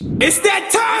It's that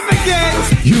time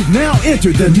again! You've now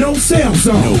entered the No Sales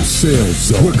Zone. No Sales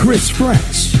Zone. With Chris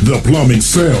Fresh, the plumbing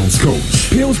sales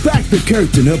coach, peels back the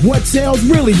curtain of what sales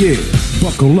really is.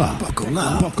 Buckle up, buckle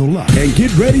up, buckle up, and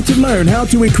get ready to learn how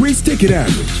to increase ticket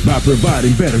average by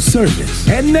providing better service.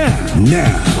 And now,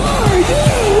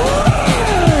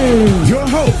 your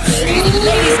host,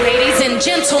 Ladies and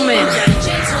gentlemen,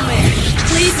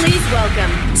 please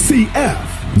welcome CF,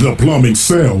 the plumbing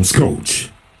sales coach.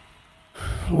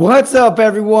 What's up,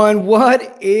 everyone?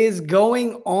 What is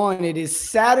going on? It is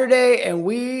Saturday and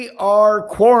we are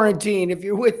quarantined. If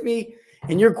you're with me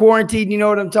and you're quarantined, you know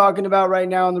what I'm talking about right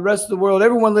now. And the rest of the world,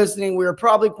 everyone listening, we are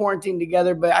probably quarantined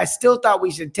together, but I still thought we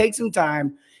should take some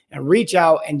time and reach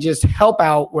out and just help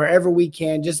out wherever we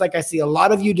can, just like I see a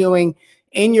lot of you doing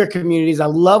in your communities. I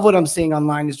love what I'm seeing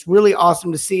online. It's really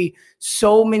awesome to see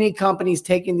so many companies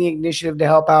taking the initiative to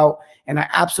help out. And I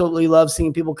absolutely love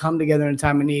seeing people come together in a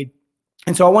time of need.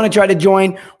 And so I want to try to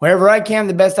join wherever I can,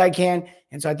 the best I can.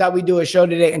 And so I thought we'd do a show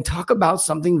today and talk about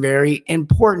something very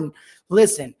important.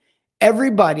 Listen,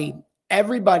 everybody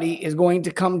is going to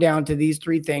come down to these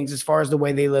three things as far as the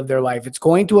way they live their life. It's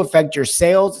going to affect your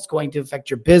sales. It's going to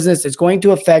affect your business. It's going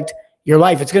to affect your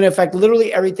life. It's going to affect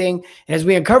literally everything. And as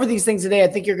we uncover these things today, I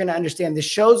think you're going to understand the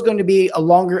show is going to be a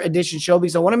longer edition show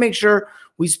because I want to make sure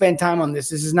we spend time on this.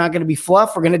 This is not going to be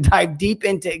fluff. We're going to dive deep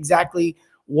into exactly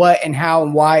what and how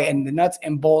and why and the nuts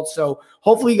and bolts. So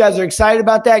hopefully you guys are excited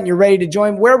about that and you're ready to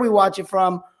join. Where we watch it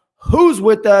from, who's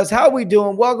with us, how we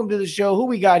doing? Welcome to the show. Who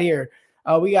we got here?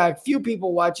 We got a few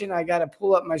people watching. I got to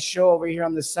pull up my show over here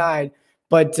on the side,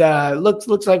 but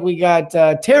looks like we got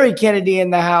Terry Kennedy in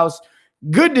the house.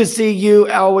 Good to see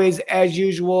you always as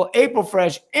usual. April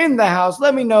Fresh in the house.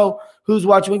 Let me know who's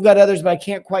watching. We've got others, but I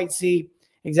can't quite see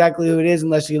exactly who it is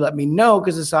unless you let me know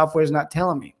because the software is not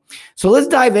telling me. So let's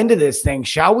dive into this thing,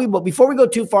 shall we? But before we go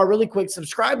too far, really quick,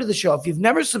 subscribe to the show. If you've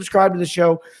never subscribed to the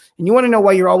show and you want to know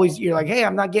why you're like, hey,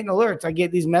 I'm not getting alerts. I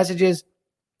get these messages.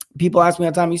 People ask me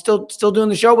all the time, you still doing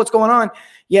the show? What's going on?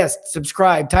 Yes,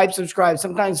 subscribe, type subscribe.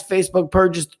 Sometimes Facebook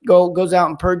goes out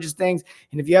and purges things.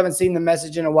 And if you haven't seen the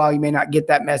message in a while, you may not get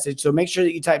that message. So make sure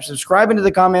that you type subscribe into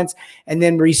the comments and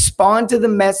then respond to the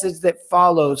message that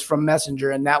follows from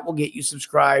Messenger. And that will get you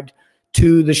subscribed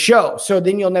to the show. So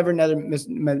then you'll never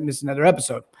miss another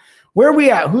episode. Where are we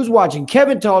at? Who's watching?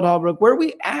 Kevin Todd-Holbrook. Where are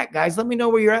we at, guys? Let me know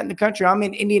where you're at in the country. I'm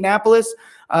in Indianapolis.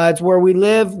 It's where we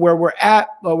live, where we're at.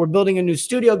 We're building a new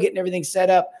studio, getting everything set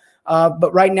up.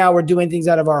 But right now we're doing things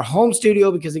out of our home studio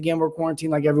because, again, we're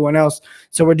quarantined like everyone else.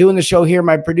 So we're doing the show here.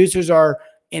 My producers are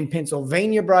in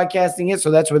Pennsylvania broadcasting it,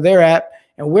 so that's where they're at.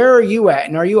 And where are you at?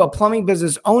 And are you a plumbing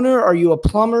business owner? Are you a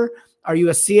plumber? Are you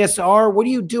a CSR? What do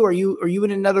you do? Are you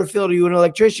in another field? Are you an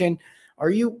electrician?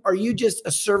 Are you just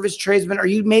a service tradesman?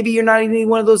 Maybe you're not even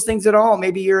one of those things at all.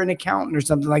 Maybe you're an accountant or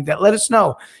something like that. Let us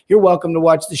know. You're welcome to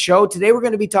watch the show. Today, we're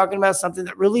going to be talking about something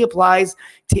that really applies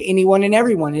to anyone and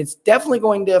everyone. It's definitely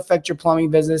going to affect your plumbing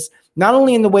business, not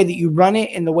only in the way that you run it,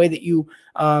 in the way that you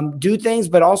do things,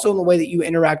 but also in the way that you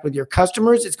interact with your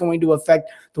customers. It's going to affect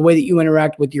the way that you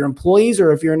interact with your employees,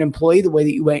 or if you're an employee, the way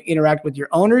that you interact with your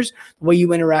owners, the way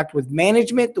you interact with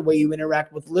management, the way you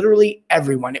interact with literally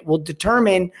everyone. It will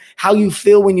determine how you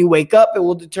feel when you wake up. It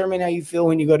will determine how you feel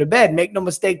when you go to bed. Make no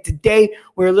mistake, today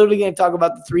we're literally going to talk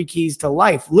about the 3 keys to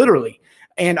life, literally.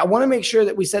 And I want to make sure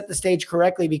that we set the stage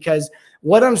correctly because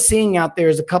what I'm seeing out there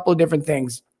is a couple of different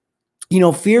things. You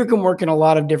know, fear can work in a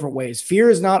lot of different ways. Fear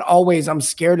is not always I'm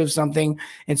scared of something.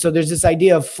 And so there's this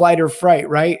idea of flight or fright,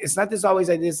 right? It's not this always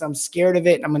like this, I'm scared of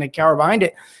it and I'm going to cower behind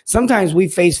it. Sometimes we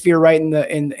face fear right in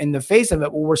the face of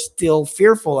it, but we're still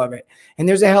fearful of it. And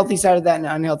there's a healthy side of that and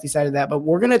an unhealthy side of that. But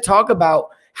we're going to talk about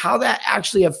how that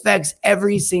actually affects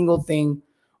every single thing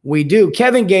we do.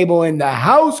 Kevin Gable in the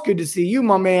house. Good to see you,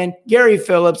 my man. Gary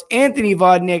Phillips, Anthony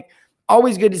Vodnik.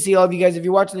 Always good to see all of you guys. If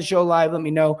you're watching the show live, let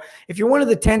me know. If you're one of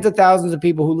the tens of thousands of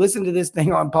people who listen to this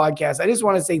thing on podcast, I just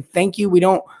want to say thank you. We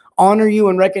don't honor you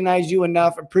and recognize you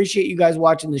enough. Appreciate you guys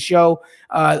watching the show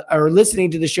or listening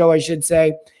to the show, I should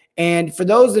say. And for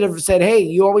those that have said, hey,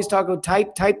 you always talk about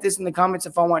type this in the comments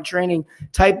if I want training.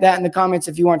 Type that in the comments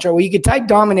if you want training. Well, you can type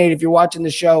dominate if you're watching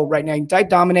the show right now. You can type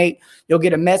dominate. You'll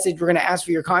get a message. We're going to ask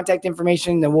for your contact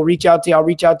information. Then we'll reach out to you. I'll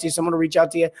reach out to you. Someone will reach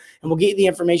out to you. And we'll get you the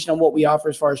information on what we offer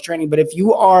as far as training. But if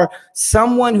you are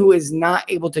someone who is not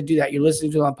able to do that, you're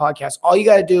listening to it on podcast, all you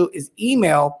got to do is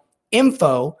email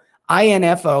info at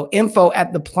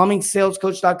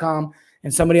theplumbingsalescoach.com.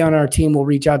 And somebody on our team will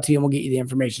reach out to you and we'll get you the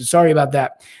information. Sorry about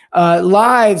that.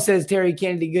 Live, says Terry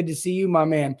Kennedy. Good to see you, my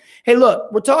man. Hey,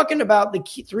 look, we're talking about the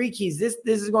 3 keys. This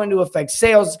is going to affect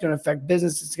sales. It's going to affect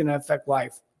business. It's going to affect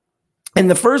life. And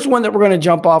the first one that we're going to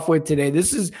jump off with today,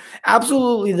 this is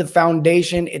absolutely the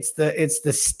foundation. It's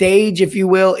the stage, if you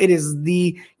will. It is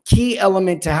the key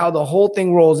element to how the whole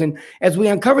thing rolls. And as we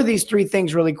uncover these three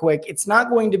things really quick, it's not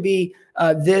going to be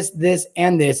this,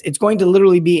 and this. It's going to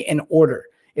literally be an order.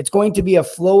 It's going to be a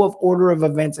flow of order of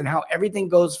events and how everything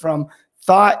goes from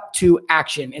thought to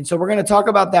action. And so we're going to talk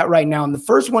about that right now. And the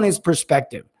first one is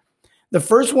perspective. The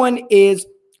first one is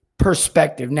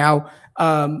perspective. Now,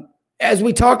 as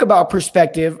we talk about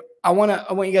perspective, I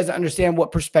want you guys to understand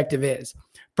what perspective is.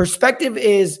 Perspective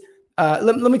is,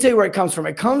 let me tell you where it comes from.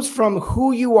 It comes from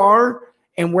who you are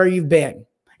and where you've been.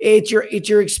 It's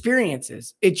your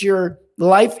experiences. It's your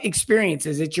life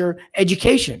experiences. It's your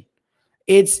education.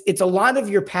 It's a lot of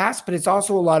your past, but it's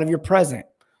also a lot of your present.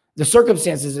 The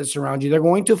circumstances that surround you, they're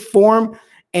going to form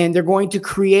and they're going to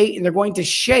create and they're going to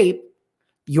shape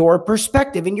your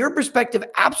perspective. And your perspective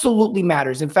absolutely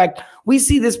matters. In fact, we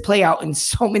see this play out in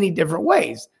so many different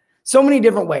ways. So many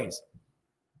different ways.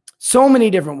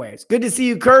 Good to see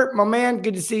you, Kurt, my man.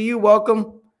 Good to see you.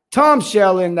 Welcome. Tom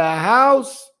Shell in the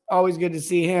house. Always good to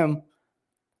see him.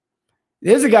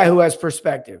 There's a guy who has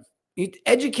perspective.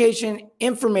 Education,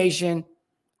 information,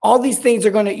 all these things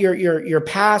are going to, your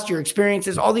past, your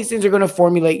experiences, all these things are going to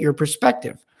formulate your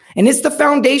perspective. And it's the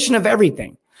foundation of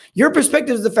everything. Your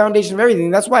perspective is the foundation of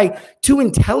everything. That's why two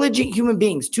intelligent human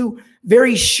beings, two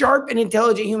very sharp and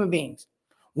intelligent human beings,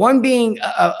 one being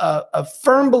a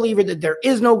firm believer that there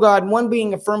is no God, one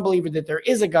being a firm believer that there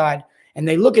is a God, and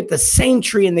they look at the same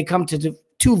tree and they come to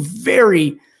two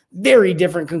very, very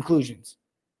different conclusions.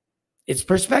 It's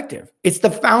perspective. It's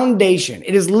the foundation.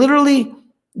 It is literally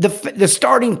the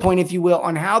starting point, if you will,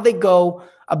 on how they go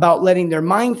about letting their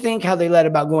mind think, how they let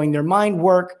about going their mind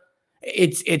work.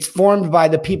 It's formed by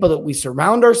the people that we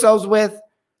surround ourselves with.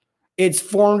 It's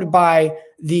formed by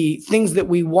the things that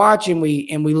we watch and we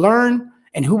learn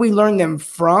and who we learn them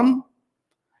from.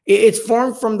 It's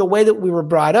formed from the way that we were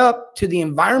brought up to the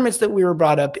environments that we were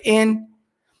brought up in.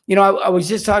 You know, I was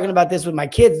just talking about this with my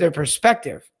kids, their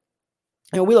perspective.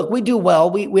 And we do well.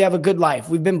 We have a good life.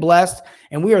 We've been blessed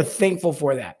and we are thankful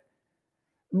for that.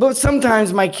 But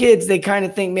sometimes my kids, they kind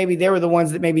of think maybe they were the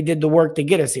ones that maybe did the work to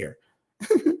get us here.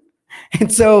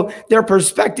 And so their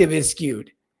perspective is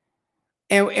skewed.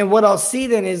 And what I'll see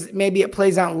then is maybe it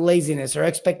plays out in laziness or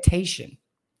expectation.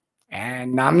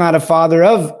 And I'm not a father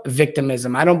of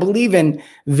victimism. I don't believe in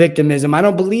victimism. I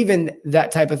don't believe in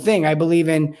that type of thing. I believe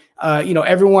in,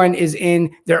 everyone is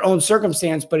in their own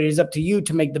circumstance, but it is up to you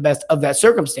to make the best of that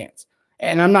circumstance.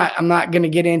 And I'm not going to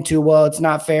get into, well, it's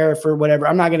not fair for whatever.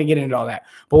 I'm not going to get into all that.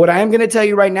 But what I am going to tell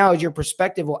you right now is your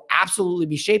perspective will absolutely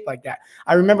be shaped like that.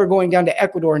 I remember going down to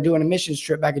Ecuador and doing a missions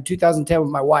trip back in 2010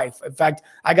 with my wife. In fact,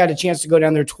 I got a chance to go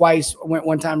down there twice. I went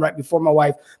one time right before my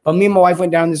wife. But me and my wife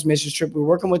went down this missions trip. We were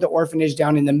working with the orphanage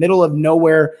down in the middle of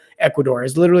nowhere, Ecuador.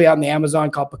 It's literally out in the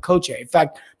Amazon called Pacoche. In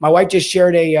fact, my wife just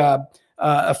shared a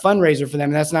fundraiser for them.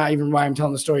 And that's not even why I'm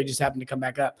telling the story. It just happened to come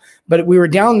back up. But we were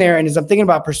down there, and as I'm thinking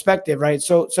about perspective, right?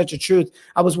 So such a truth.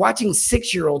 I was watching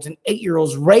 6-year-olds and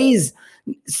 8-year-olds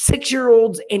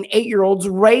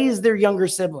raise their younger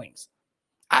siblings.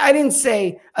 I didn't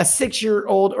say a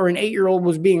 6-year-old or an 8-year-old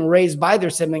was being raised by their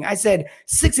sibling. I said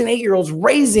 6 and 8-year-olds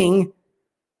raising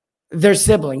their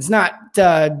siblings, not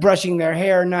brushing their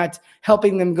hair, not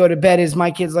helping them go to bed as my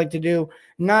kids like to do,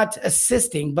 not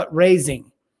assisting, but raising.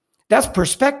 That's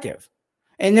perspective.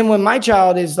 And then when my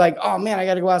child is like, oh man, I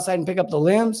got to go outside and pick up the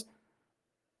limbs.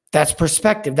 That's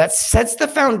perspective. That sets the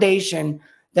foundation.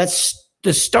 That's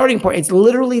the starting point. It's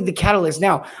literally the catalyst.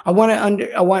 Now, I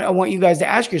want you guys to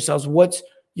ask yourselves, what's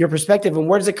your perspective and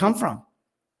where does it come from?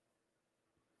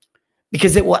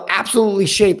 Because it will absolutely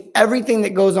shape everything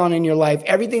that goes on in your life,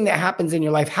 everything that happens in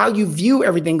your life, how you view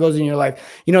everything goes in your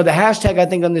life. You know, the hashtag I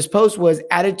think on this post was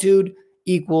attitude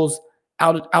equals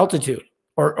altitude.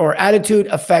 Or attitude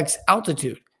affects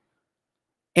altitude.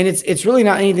 And it's really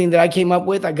not anything that I came up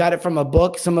with. I got it from a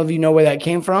book. Some of you know where that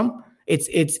came from.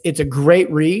 It's a great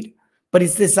read, but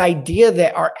it's this idea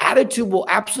that our attitude will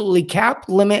absolutely cap,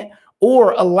 limit,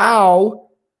 or allow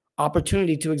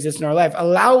opportunity to exist in our life.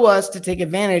 Allow us to take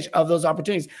advantage of those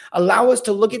opportunities. Allow us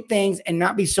to look at things and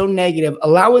not be so negative.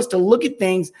 Allow us to look at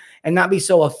things and not be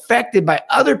so affected by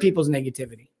other people's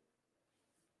negativity.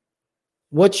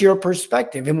 What's your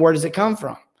perspective and where does it come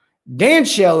from? Dan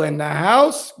Shell in the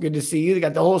house. Good to see you. They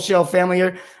got the whole Shell family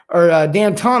here. Or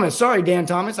Dan Thomas. Sorry, Dan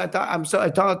Thomas. I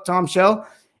thought Tom Shell,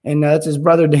 and that's his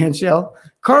brother, Dan Shell.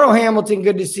 Carl Hamilton,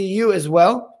 good to see you as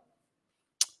well.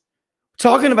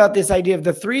 Talking about this idea of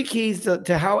the 3 keys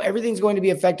to how everything's going to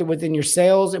be affected within your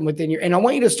sales and within your, and I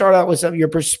want you to start out with your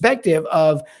perspective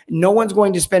of no one's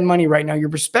going to spend money right now. Your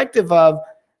perspective of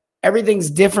everything's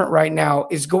different right now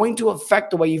is going to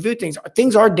affect the way you view things.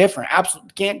 Things are different.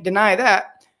 Absolutely. Can't deny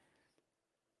that.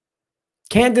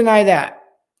 Can't deny that.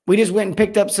 We just went and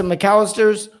picked up some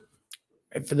McAllister's.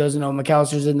 For those who know,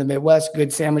 McAllister's in the Midwest,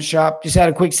 good sandwich shop. Just had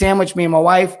a quick sandwich, me and my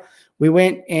wife. We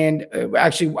went and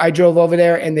actually I drove over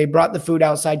there and they brought the food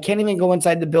outside. Can't even go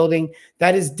inside the building.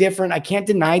 That is different. I can't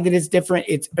deny that it's different.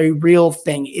 It's a real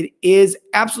thing. It is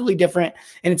absolutely different.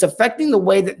 And it's affecting the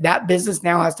way that business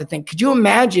now has to think. Could you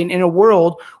imagine in a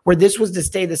world where this was to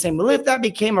stay the same? What if that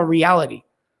became a reality?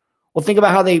 Well, think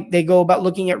about how they go about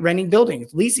looking at renting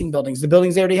buildings, leasing buildings, the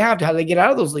buildings they already have. How do they get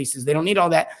out of those leases? They don't need all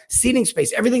that seating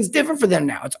space. Everything's different for them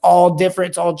now. It's all different.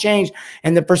 It's all changed.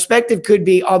 And the perspective could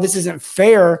be, oh, this isn't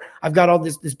fair. I've got all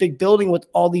this big building with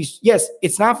all these. Yes,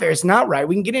 it's not fair. It's not right.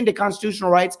 We can get into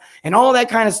constitutional rights and all that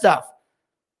kind of stuff.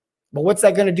 But what's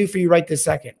that going to do for you right this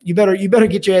second? You better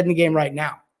get your head in the game right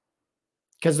now.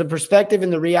 Because the perspective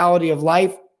and the reality of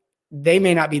life, they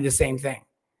may not be the same thing.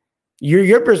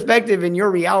 Your perspective and your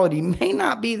reality may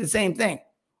not be the same thing.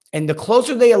 And the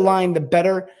closer they align, the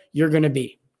better you're going to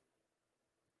be.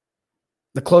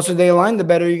 The closer they align, the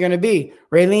better you're going to be.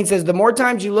 Raylene says, the more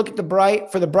times you look at the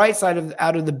bright side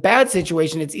out of the bad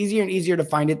situation, it's easier and easier to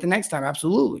find it the next time.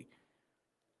 Absolutely.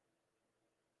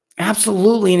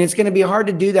 Absolutely. And it's going to be hard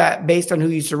to do that based on who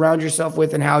you surround yourself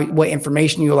with and what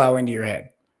information you allow into your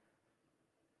head.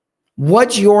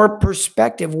 What's your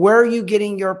perspective? Where are you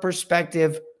getting your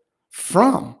perspective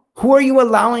from? Who are you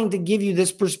allowing to give you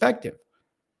this perspective?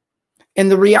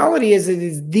 And the reality is, it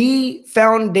is the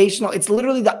foundational, it's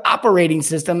literally the operating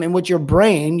system in which your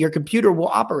brain, your computer will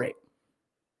operate.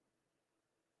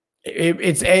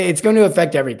 It's going to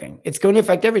affect everything. It's going to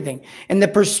affect everything. And the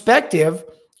perspective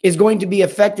is going to be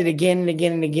affected again and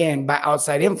again and again by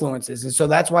outside influences. And so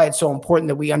that's why it's so important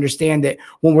that we understand that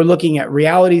when we're looking at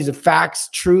realities of facts,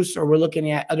 truths, or we're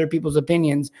looking at other people's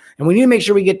opinions, and we need to make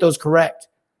sure we get those correct.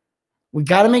 We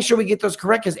got to make sure we get those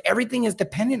correct because everything is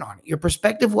dependent on it. Your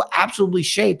perspective will absolutely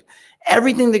shape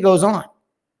everything that goes on.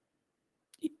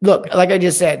 Look, like I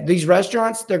just said, these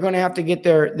restaurants, they're going to have to get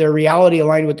their reality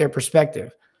aligned with their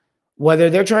perspective. Whether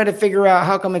they're trying to figure out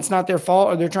how come it's not their fault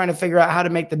or they're trying to figure out how to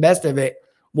make the best of it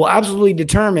will absolutely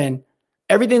determine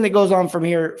everything that goes on from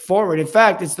here forward. In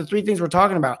fact, it's the three things we're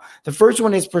talking about. The first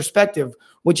one is perspective,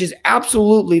 which is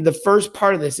absolutely the first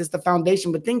part of this. It's the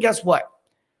foundation. But then guess what?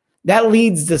 That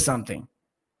leads to something.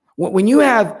 When you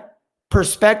have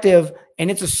perspective and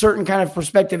it's a certain kind of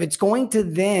perspective, it's going to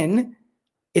then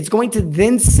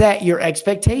set your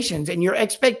expectations, and your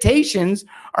expectations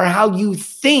are how you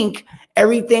think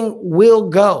everything will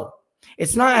go.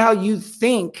 It's not how you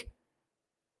think.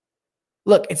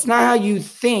 Look, it's not how you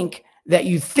think that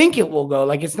you think it will go.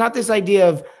 Like, it's not this idea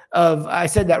of I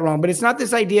said that wrong, but it's not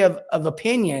this idea of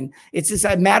opinion. It's this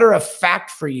a matter of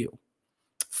fact for you.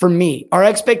 For me, our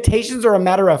expectations are a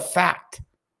matter of fact,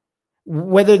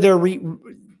 whether they're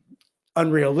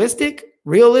unrealistic,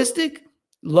 realistic,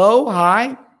 low,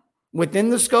 high, within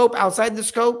the scope, outside the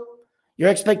scope. Your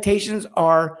expectations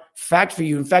are fact for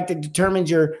you. In fact, it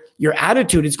determines your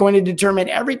attitude. It's going to determine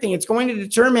everything. It's going to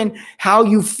determine how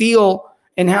you feel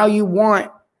and how you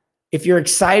want. If you're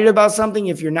excited about something,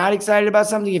 if you're not excited about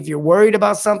something, if you're worried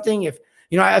about something,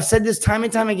 I've said this time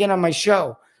and time again on my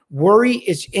show. Worry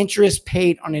is interest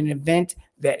paid on an event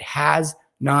that has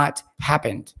not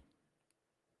happened.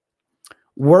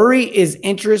 Worry is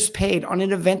interest paid on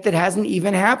an event that hasn't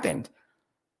even happened.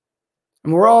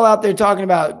 And we're all out there talking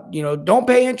about, don't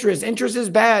pay interest. Interest is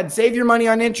bad. Save your money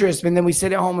on interest. And then we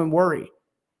sit at home and worry.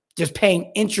 Just paying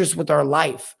interest with our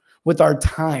life, with our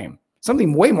time.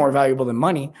 Something way more valuable than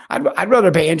money. I'd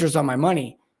rather pay interest on my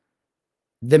money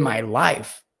than my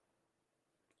life.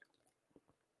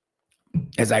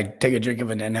 As I take a drink of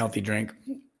an unhealthy drink,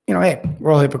 hey,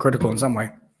 we're all hypocritical in some way.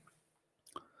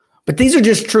 But these are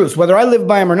just truths. Whether I live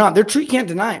by them or not, they're true. You can't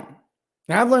deny them.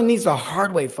 And I've learned these the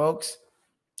hard way, folks.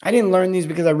 I didn't learn these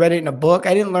because I read it in a book.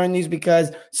 I didn't learn these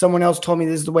because someone else told me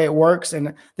this is the way it works.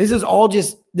 And this is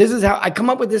how I come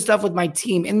up with this stuff with my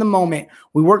team in the moment.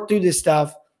 We work through this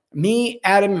stuff. Me,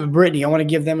 Adam, and Brittany, I want to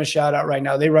give them a shout out right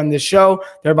now. They run this show.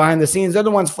 They're behind the scenes. They're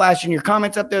the ones flashing your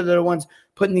comments up there. They're the ones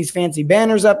putting these fancy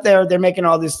banners up there. They're making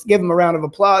all this. Give them a round of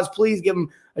applause. Please give them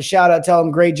a shout out. Tell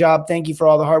them great job. Thank you for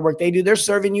all the hard work they do. They're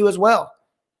serving you as well.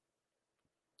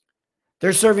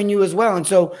 They're serving you as well. And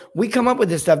so we come up with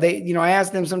this stuff. I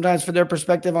ask them sometimes for their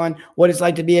perspective on what it's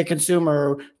like to be a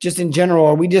consumer or just in general,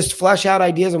 or we just flesh out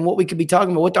ideas on what we could be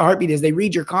talking about, what the heartbeat is. They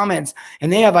read your comments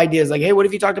and they have ideas like, hey, what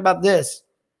if you talked about this?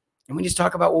 And we just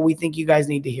talk about what we think you guys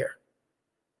need to hear.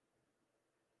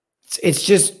 It's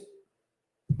just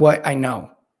what I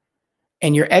know.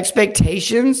 And your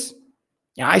expectations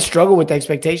Yeah, I struggle with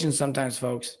expectations sometimes,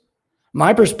 folks.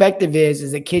 My perspective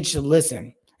is that kids should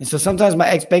listen. And so sometimes my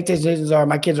expectations are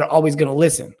my kids are always going to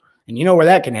listen. And you know where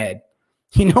that can head.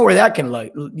 You know where that can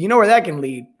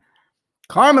lead.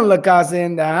 Carmen Lacasa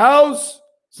in the house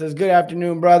says, good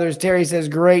afternoon, brothers. Terry says,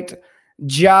 great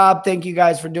job. Thank you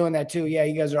guys for doing that too. Yeah,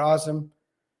 you guys are awesome.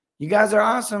 You guys are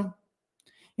awesome.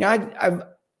 You know,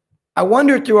 I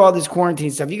wonder through all this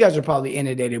quarantine stuff, you guys are probably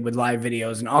inundated with live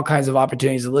videos and all kinds of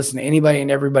opportunities to listen to anybody and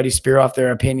everybody spear off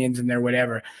their opinions and their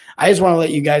whatever. I just want to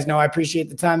let you guys know I appreciate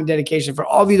the time and dedication for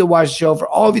all of you that watch the show, for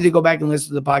all of you that go back and listen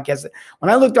to the podcast. When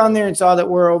I looked on there and saw that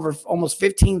we're over almost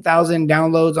 15,000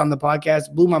 downloads on the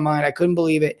podcast, blew my mind. I couldn't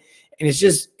believe it. And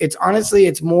it's honestly,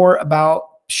 it's more about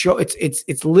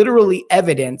it's literally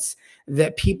evidence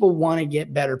that people want to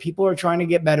get better. People are trying to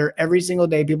get better every single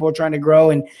day. People are trying to grow.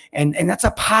 And that's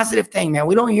a positive thing, man.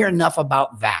 We don't hear enough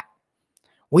about that.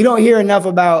 We don't hear enough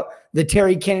about the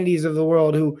Terry Kennedys of the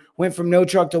world who went from no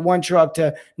truck to one truck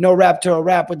to no rap to a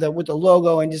rap with the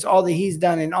logo and just all that he's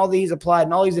done and all that he's applied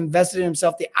and all he's invested in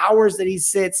himself, the hours that he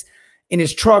sits in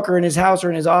his truck or in his house or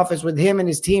in his office with him and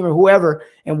his team or whoever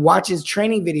and watches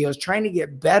training videos trying to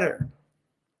get better.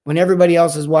 When everybody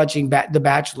else is watching The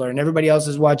Bachelor and everybody else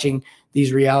is watching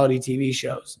these reality TV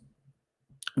shows.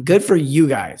 Good for you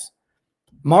guys.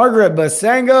 Margaret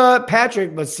Basanga,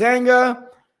 Patrick Basanga,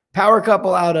 power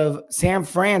couple out of San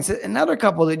Fran. Another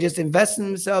couple that just invest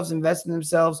in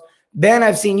themselves. Ben,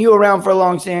 I've seen you around for a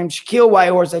long time. Shaquille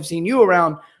Whitehorse, I've seen you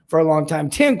around for a long time.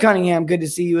 Tim Cunningham, good to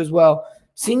see you as well.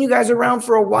 Seen you guys around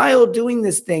for a while doing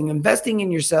this thing, investing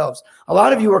in yourselves. A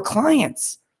lot of you are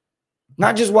clients.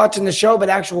 Not just watching the show, but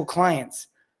actual clients,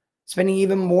 spending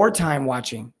even more time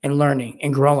watching and learning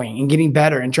and growing and getting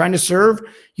better and trying to serve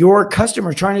your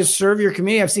customer, trying to serve your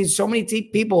community. I've seen so many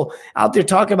people out there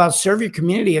talking about serve your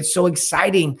community. It's so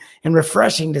exciting and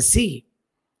refreshing to see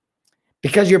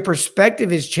because your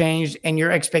perspective has changed and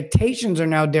your expectations are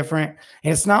now different.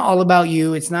 And it's not all about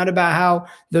you. It's not about how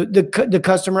the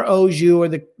customer owes you or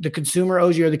the consumer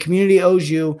owes you or the community owes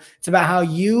you. It's about how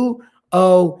you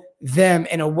owe them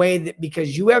in a way that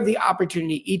because you have the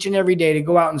opportunity each and every day to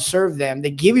go out and serve them. They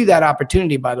give you that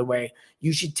opportunity, by the way.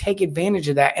 You should take advantage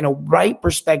of that in a right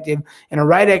perspective and a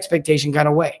right expectation kind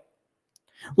of way.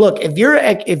 Look, if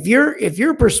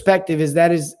your perspective is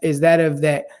that of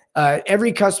that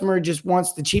every customer just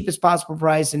wants the cheapest possible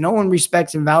price and no one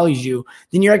respects and values you,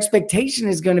 then your expectation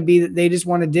is going to be that they just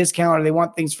want a discount or they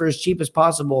want things for as cheap as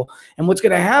possible. And what's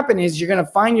going to happen is you're going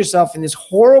to find yourself in this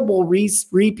horrible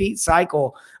repeat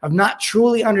cycle of not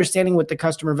truly understanding what the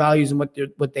customer values and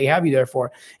what they have you there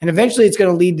for. And eventually it's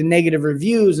going to lead to negative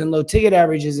reviews and low ticket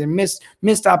averages and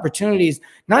missed opportunities,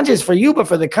 not just for you, but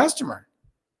for the customer.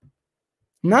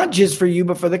 Not just for you,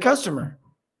 but for the customer.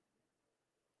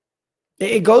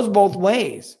 It goes both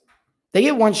ways. They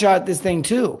get one shot at this thing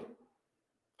too.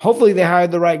 Hopefully they hired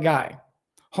the right guy.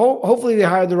 Hopefully they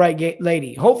hired the right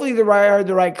lady. Hopefully they hired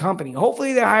the right company.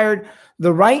 Hopefully they hired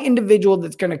the right individual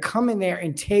that's going to come in there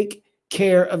and take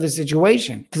care of the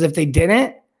situation. Because if they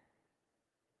didn't,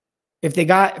 if they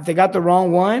got the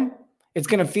wrong one, it's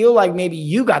going to feel like maybe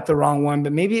you got the wrong one,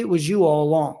 but maybe it was you all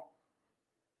along.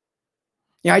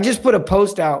 Yeah, I just put a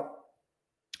post out.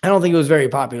 I don't think it was very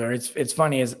popular. It's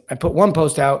funny as I put one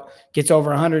post out, gets over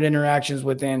 100 interactions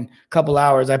within a couple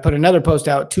hours. I put another post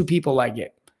out, 2 people like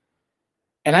it.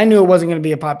 And I knew it wasn't going to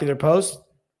be a popular post.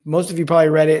 Most of you probably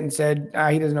read it and said,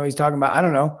 he doesn't know what he's talking about. I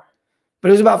don't know. But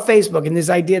it was about Facebook and this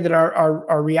idea that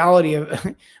our reality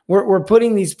of we're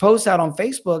putting these posts out on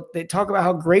Facebook that talk about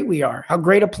how great we are, how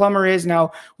great a plumber is.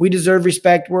 Now we deserve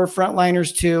respect. We're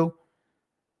frontliners too.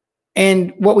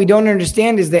 And what we don't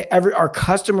understand is that our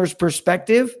customer's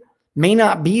perspective may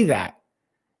not be that.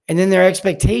 And then their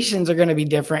expectations are going to be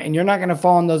different and you're not going to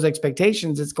fall in those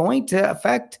expectations. It's going to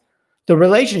affect the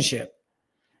relationship.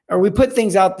 Or we put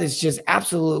things out that's just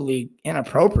absolutely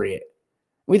inappropriate.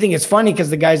 We think it's funny because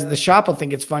the guys at the shop will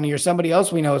think it's funny or somebody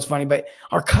else we know is funny, but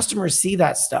our customers see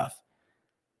that stuff.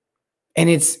 And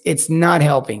it's not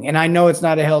helping. And I know it's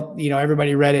not a help.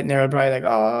 Everybody read it and they're probably like,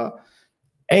 oh,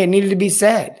 hey, it needed to be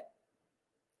said.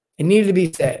 It needed to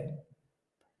be said.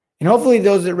 And hopefully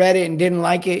those that read it and didn't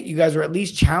like it, you guys were at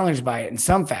least challenged by it in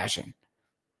some fashion.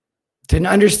 To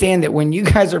understand that when you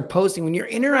guys are posting, when you're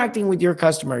interacting with your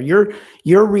customer, your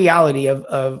reality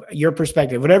of your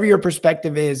perspective, whatever your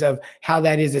perspective is of how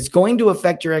that is, it's going to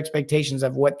affect your expectations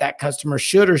of what that customer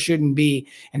should or shouldn't be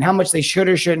and how much they should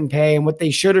or shouldn't pay and what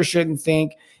they should or shouldn't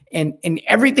think and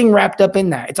everything wrapped up in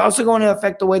that. It's also going to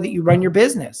affect the way that you run your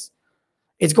business.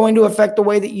 It's going to affect the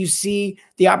way that you see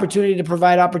the opportunity to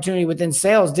provide opportunity within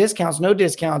sales, discounts, no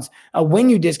discounts, when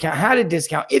you discount, how to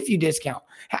discount, if you discount,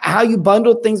 how you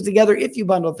bundle things together, if you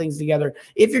bundle things together,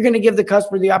 if you're going to give the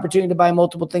customer the opportunity to buy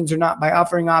multiple things or not by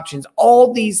offering options.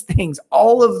 All these things,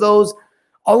 all of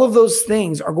those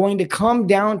things are going to come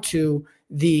down to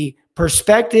the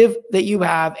perspective that you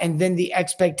have and then the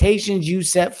expectations you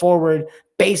set forward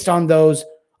based on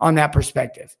that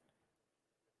perspective.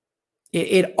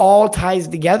 It all ties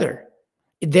together.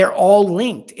 They're all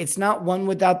linked. It's not one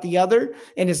without the other,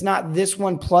 and it's not this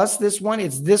one plus this one.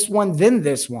 It's this one, then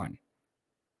this one.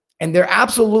 And they're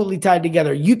absolutely tied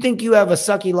together. You think you have a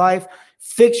sucky life,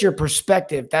 fix your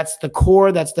perspective. That's the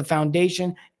core. That's the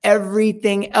foundation.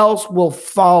 Everything else will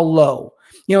follow.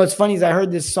 You know, it's funny, as I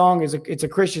heard this song, it's a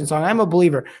Christian song. I'm a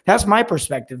believer. That's my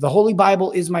perspective. The Holy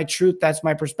Bible is my truth. That's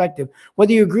my perspective.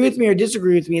 Whether you agree with me or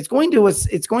disagree with me, it's going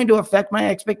to affect my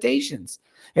expectations.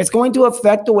 It's going to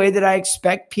affect the way that I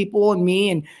expect people and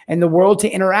me and the world to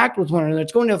interact with one another.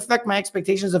 It's going to affect my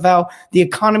expectations of how the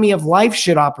economy of life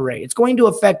should operate. It's going to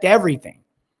affect everything.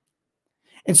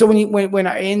 And so when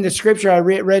I, in the scripture, I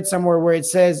read somewhere where it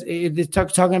says, it's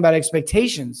talking about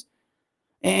expectations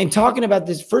and talking about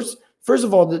this First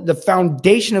of all, the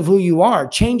foundation of who you are,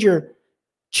 change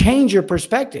your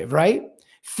perspective, right?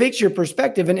 Fix your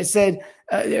perspective. And it said,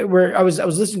 where I was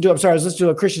listening to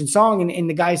a Christian song, and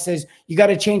the guy says, you got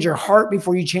to change your heart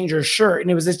before you change your shirt. And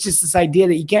it was just this idea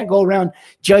that you can't go around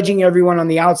judging everyone on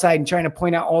the outside and trying to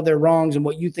point out all their wrongs and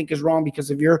what you think is wrong because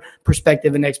of your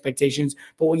perspective and expectations.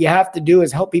 But what you have to do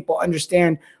is help people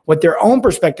understand what their own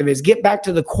perspective is. Get back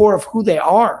to the core of who they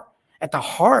are at the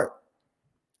heart.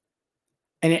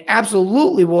 And it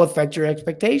absolutely will affect your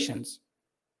expectations.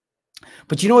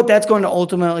 But you know what that's going to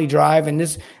ultimately drive? And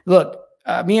this, look,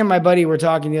 me and my buddy were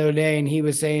talking the other day, and he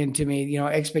was saying to me, you know,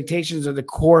 expectations are the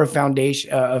core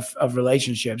foundation of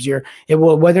relationships.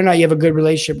 Whether or not you have a good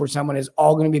relationship with someone is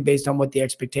all going to be based on what the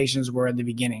expectations were at the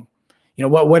beginning. You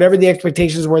know, whatever the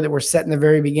expectations were that were set in the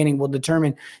very beginning will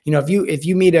determine, you know, if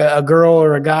you meet a girl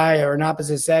or a guy or an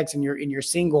opposite sex and you're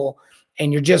single,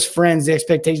 and you're just friends, the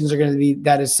expectations are going to be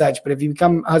that as such. But if you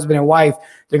become husband and wife,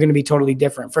 they're going to be totally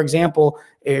different. For example,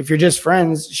 if you're just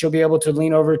friends, she'll be able to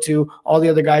lean over to all the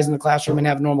other guys in the classroom and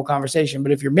have a normal conversation.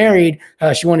 But if you're married,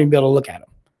 she won't even be able to look at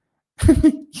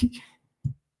them.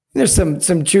 There's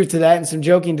some truth to that and some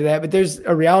joking to that, but there's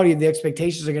a reality of the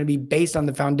expectations are going to be based on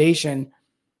the foundation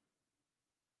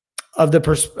of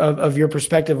of your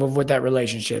perspective of what that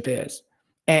relationship is.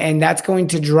 And that's going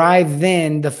to drive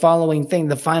then the following thing,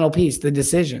 the final piece, the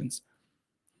decisions.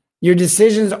 Your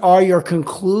decisions are your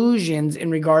conclusions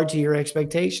in regard to your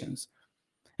expectations.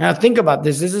 Now think about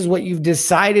this. This is what you've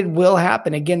decided will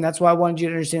happen. Again, that's why I wanted you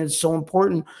to understand it's so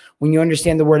important when you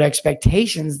understand the word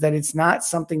expectations, that it's not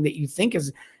something that you think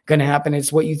is going to happen.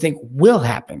 It's what you think will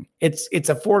happen. It's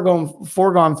a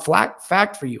foregone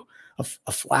fact for you. A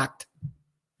flact.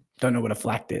 Don't know what a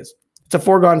flact is. It's a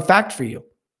foregone fact for you.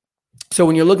 So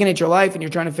when you're looking at your life and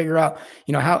you're trying to figure out,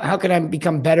 you know, how can I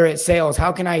become better at sales?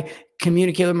 How can I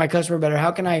communicate with my customer better?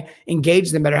 How can I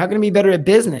engage them better? How can I be better at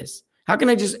business? How can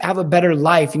I just have a better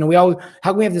life? You know,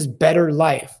 how can we have this better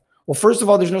life? Well, first of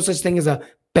all, there's no such thing as a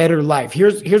better life.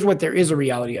 Here's what there is a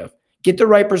reality of. Get the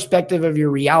right perspective of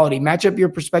your reality. Match up your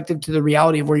perspective to the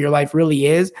reality of where your life really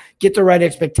is. Get the right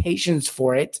expectations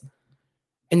for it.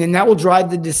 And then that will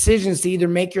drive the decisions to either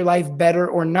make your life better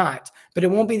or not. But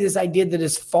it won't be this idea that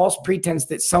is false pretense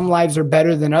that some lives are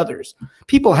better than others.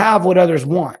 People have what others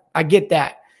want. I get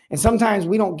that. And sometimes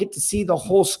we don't get to see the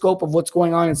whole scope of what's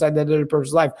going on inside that other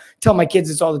person's life. I tell my kids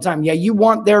this all the time. Yeah, you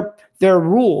want their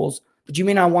rules, but you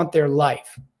may not want their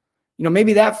life. You know,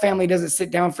 maybe that family doesn't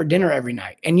sit down for dinner every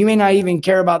night. And you may not even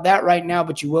care about that right now,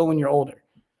 but you will when you're older.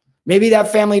 Maybe that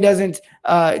family doesn't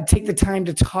take the time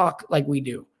to talk like we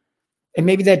do. And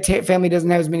maybe that family doesn't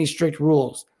have as many strict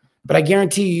rules. But I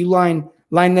guarantee you line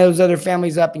those other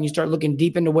families up and you start looking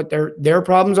deep into what their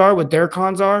problems are, what their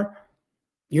cons are,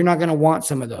 you're not going to want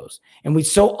some of those. And we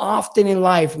so often in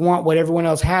life want what everyone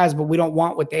else has, but we don't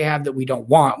want what they have that we don't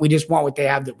want. We just want what they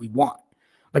have that we want.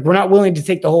 Like we're not willing to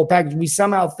take the whole package. We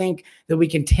somehow think that we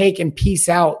can take and piece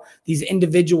out these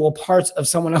individual parts of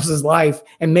someone else's life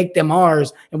and make them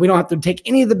ours. And we don't have to take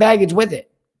any of the baggage with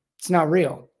it. It's not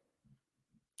real.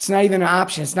 It's not even an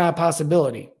option. It's not a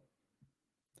possibility.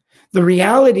 The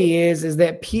reality is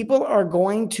that people are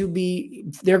going to be,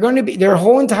 their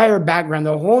whole entire background,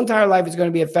 their whole entire life is going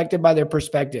to be affected by their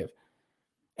perspective.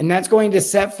 And that's going to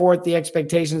set forth the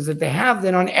expectations that they have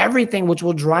then on everything, which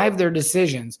will drive their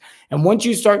decisions. And once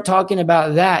you start talking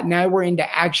about that, now we're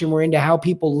into action. We're into how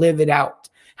people live it out.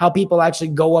 how people actually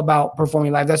go about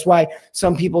performing life. That's why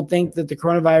some people think that the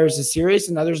coronavirus is serious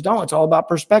and others don't. It's all about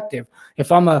perspective.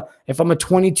 If I'm a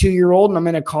 22-year-old and I'm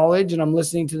in a college and I'm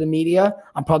listening to the media,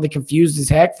 I'm probably confused as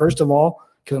heck, first of all,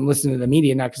 because I'm listening to the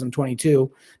media, not because I'm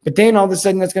 22. But then all of a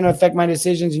sudden that's going to affect my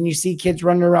decisions. And you see kids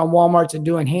running around Walmarts and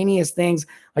doing heinous things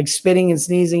like spitting and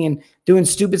sneezing and doing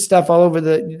stupid stuff all over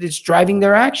it's driving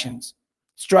their actions.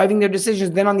 It's driving their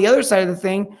decisions. Then on the other side of the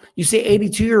thing, you see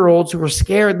 82-year-olds who are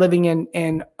scared living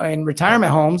in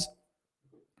retirement homes.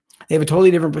 They have a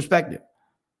totally different perspective.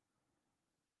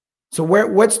 So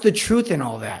what's the truth in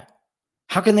all that?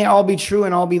 How can they all be true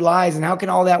and all be lies? And how can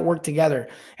all that work together?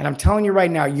 And I'm telling you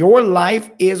right now, your life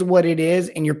is what it is,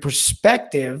 and your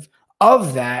perspective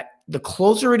of that, the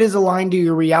closer it is aligned to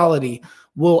your reality,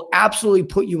 will absolutely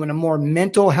put you in a more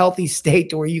mental, healthy state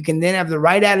to where you can then have the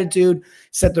right attitude,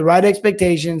 set the right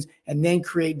expectations, and then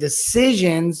create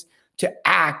decisions to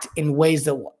act in ways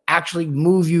that will actually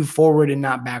move you forward and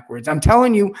not backwards. I'm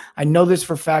telling you, I know this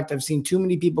for a fact. I've seen too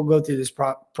many people go through this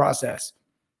process.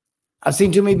 I've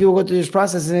seen too many people go through this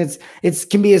process, and it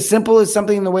can be as simple as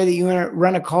something in the way that you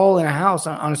run a call in a house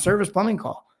on a service plumbing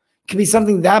call. It can be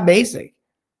something that basic.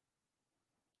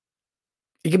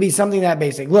 It could be something that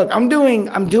basic. Look, I'm going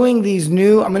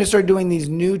to start doing these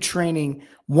new training,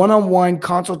 one-on-one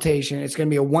consultation. It's going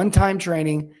to be a one-time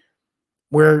training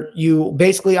where I'm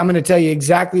going to tell you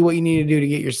exactly what you need to do to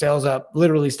get your sales up,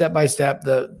 literally step by step,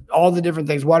 all the different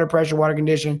things, water pressure, water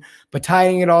condition, but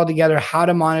tying it all together, how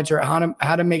to monitor it,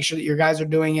 how to make sure that your guys are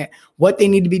doing it, what they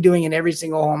need to be doing in every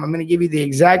single home. I'm going to give you the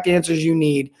exact answers you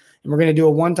need, and we're going to do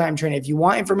a one-time training. If you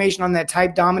want information on that,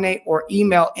 type Dominate or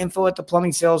email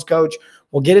info@theplumbingsalescoach.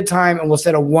 We'll get a time and we'll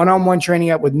set a one-on-one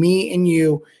training up with me and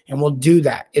you, and we'll do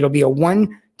that. It'll be a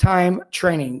one-time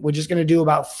training. We're just going to do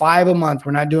about 5 a month.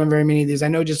 We're not doing very many of these. I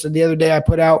know just the other day I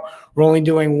put out, we're only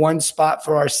doing one spot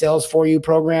for our Sales For You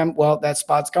program. Well, that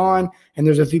spot's gone, and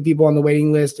there's a few people on the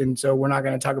waiting list, and so we're not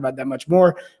going to talk about that much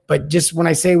more. But just when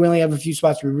I say we only have a few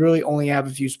spots, we really only have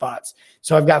a few spots.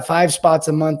 So I've got 5 spots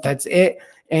a month. That's it.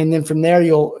 And then from there,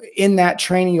 in that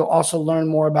training, you'll also learn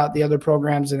more about the other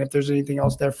programs and if there's anything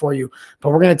else there for you.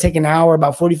 But we're going to take an hour,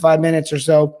 about 45 minutes or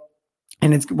so,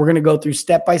 and we're going to go through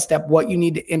step by step what you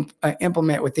need to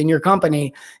implement within your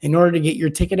company in order to get your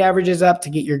ticket averages up, to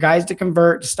get your guys to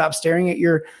convert, to stop staring at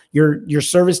your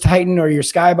Service Titan or your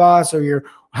Skyboss or your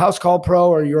House Call Pro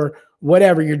or your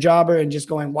whatever, your jobber, and just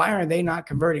going, why are they not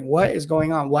converting? What is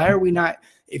going on? Why are we not?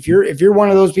 If you're one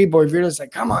of those people, if you're just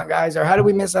like, come on, guys, or how did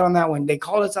we miss out on that one? They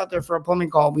called us out there for a plumbing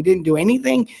call. We didn't do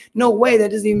anything. No way.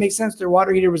 That doesn't even make sense. Their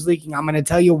water heater was leaking. I'm going to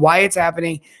tell you why it's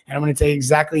happening, and I'm going to tell you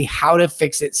exactly how to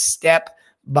fix it step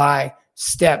by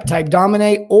step. Type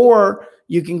Dominate, or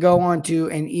you can go on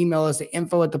to and email us at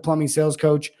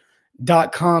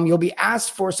info@theplumbingsalescoach.com. You'll be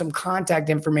asked for some contact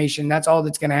information. That's all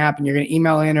that's going to happen. You're going to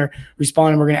email in or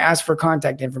respond, and we're going to ask for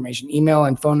contact information, email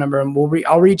and phone number, and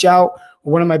I'll reach out.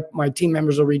 One of my team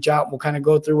members will reach out. We'll kind of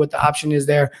go through what the option is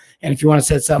there. And if you want to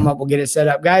set something up, we'll get it set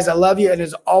up. Guys, I love you. And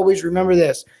as always, remember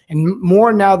this, and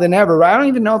more now than ever, right? I don't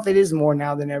even know if it is more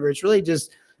now than ever. It's really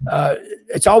just,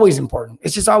 it's always important.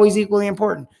 It's just always equally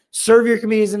important. Serve your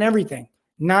communities in everything,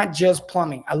 not just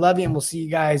plumbing. I love you, and we'll see you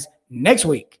guys next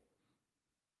week.